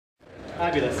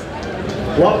Fabulous.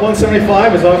 Lot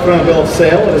 175 is offered on a bill of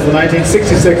sale. It is the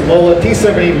 1966 Lola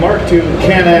T70 Mark II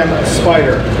Can-Am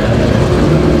Spyder.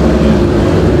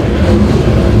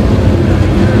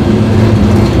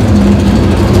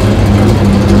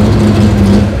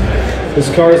 This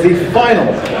car is the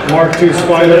final Mark II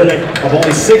Spyder of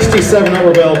only 67 that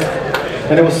were built,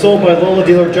 and it was sold by Lola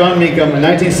dealer John Mecom in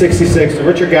 1966 to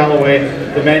Richard Galloway,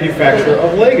 the manufacturer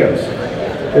of Legos.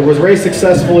 It was raced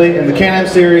successfully in the Can-Am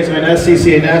Series and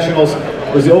SCCA Nationals.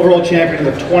 It was the overall champion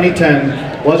of the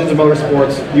 2010 Legends of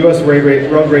Motorsports US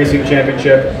Road Racing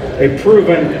Championship, a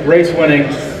proven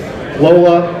race-winning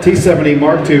Lola T70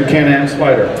 Mark II Can-Am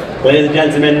Spyder. Ladies and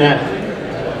gentlemen,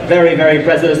 very, very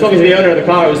impressive. I was talking to the owner of the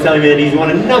car, who was telling me that he's won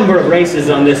a number of races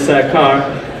on this car.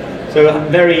 So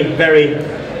very, very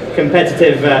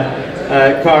competitive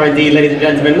car indeed, ladies and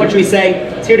gentlemen. What should we say?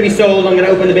 It's here to be sold. I'm going to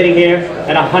open the bidding here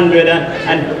at 100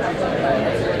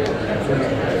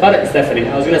 Stephanie,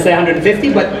 I was going to say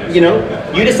 150, but you know,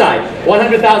 you decide.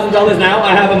 $100,000 now.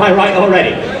 I have on my right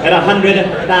already at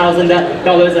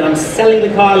 $100,000, and I'm selling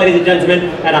the car, ladies and gentlemen,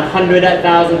 at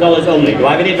 $100,000 only. Do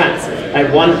I have any advance?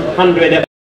 At $100,000,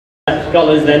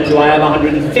 then do I have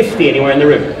 150 anywhere in the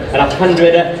room? At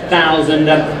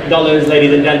 $100,000,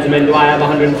 ladies and gentlemen, do I have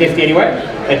 150 anywhere?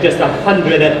 At just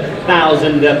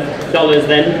 $100,000,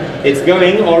 then it's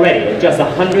going already. At just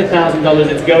 $100,000,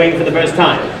 it's going for the first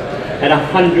time. At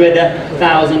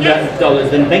 $100,000,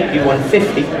 then thank you.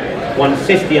 150.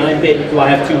 150 I bid. Do I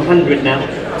have 200 now?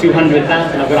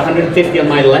 200,000. I've got 150 on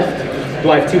my left. Do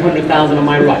I have 200,000 on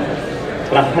my right?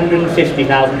 But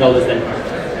 $150,000 then.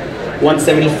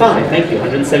 175. Thank you.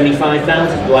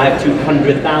 175,000. Do I have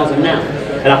 200,000 now?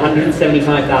 At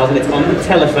 175,000, it's on the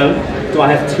telephone. Do I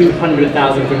have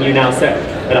 200,000 from you now, sir?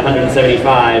 At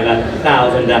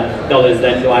 $175,000,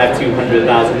 then do I have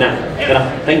 200,000 now?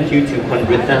 Thank you.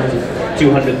 200,000.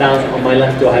 200,000 on my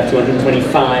left. Do I have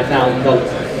 $225,000?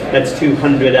 That's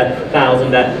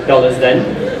 $200,000 then.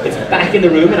 It's back in the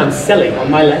room, and I'm selling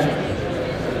on my left.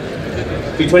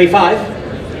 225.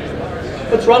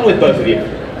 What's wrong with both of you?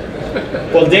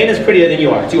 Well, Dana's prettier than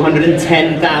you are.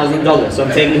 $210,000. So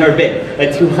I'm taking her bid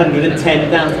at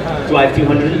 $210,000. Do I have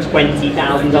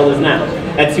 $220,000 now?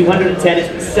 At $210,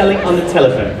 it's selling on the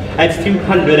telephone. At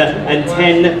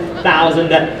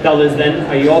 $210,000 then.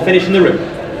 Are you all finished in the room?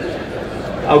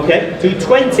 Okay.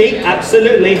 220,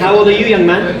 absolutely. How old are you, young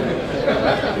man?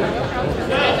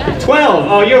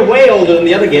 12. Oh, you're way older than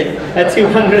the other kid. At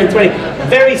 220.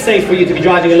 Very safe for you to be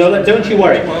driving a Lola. Don't you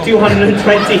worry.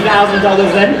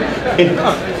 $220,000 then.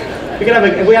 We can have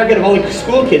all the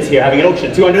school kids here having an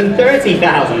auction.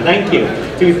 230,000. Thank you.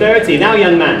 230. Now,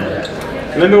 young man.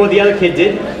 Remember what the other kid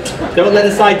did? Don't let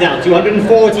the side down.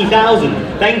 240,000.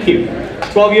 Thank you.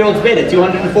 12-year-old's bid at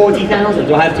 240,000.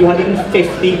 Do I have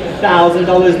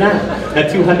 $250,000 now?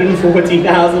 At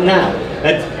 240,000 now.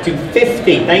 At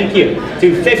 250, thank you.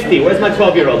 250, where's my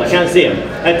 12-year-old? I can't see him.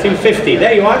 At 250,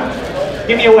 there you are.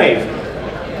 Give me a wave.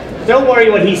 Don't worry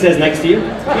what he says next to you. You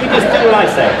just do what I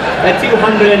say. At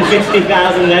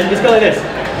 250,000 then, just go like this.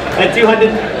 At 200,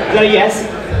 is that a yes?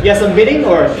 Yes, I'm bidding,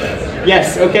 or?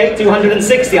 Yes, okay,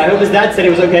 260. I hope his dad said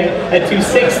it was okay. At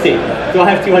 260, do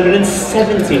I have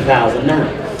 270,000 now?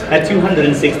 At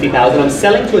 260,000, I'm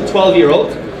selling to a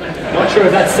 12-year-old. Not sure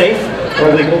if that's safe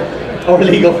or legal. Or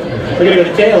illegal. We're going to go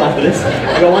to jail after this.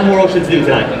 I've got one more auction to do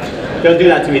tonight. Don't do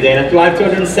that to me, Dana. Do I have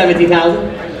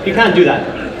 270,000? You can't do that.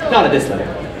 Not at this level.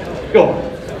 Go on.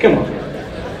 Come on.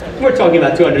 We're talking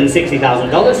about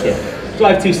 $260,000 here. Do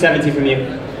I have 270 from you?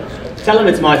 Tell him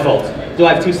it's my fault. Do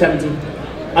I have 270?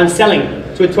 I'm selling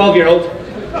to a 12-year-old.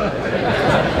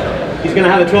 He's going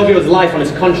to have a 12-year-old's life on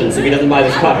his conscience if he doesn't buy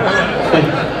this car.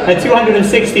 At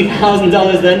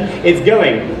 $260,000 then, it's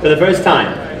going for the first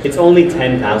time. It's only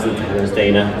 $10,000,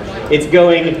 Dana. It's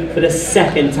going for the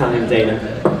second time, Dana.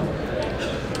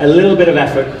 A little bit of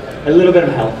effort, a little bit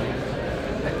of help.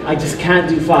 I just can't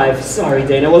do 5. Sorry,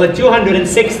 Dana. Well, at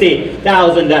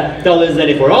 $260,000, then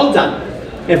if we're all done,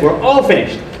 if we're all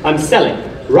finished, I'm selling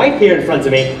right here in front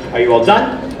of me. Are you all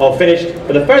done? All finished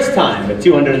for the first time at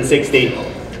 260.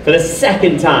 For the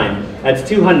second time at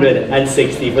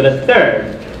 260. For the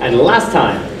third and last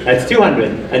time at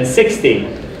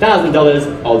 $260,000.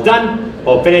 All done,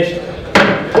 all finished.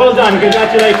 Well done,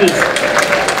 congratulations.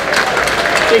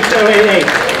 6088.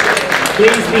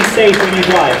 Please be safe when you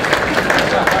drive.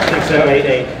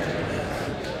 6088.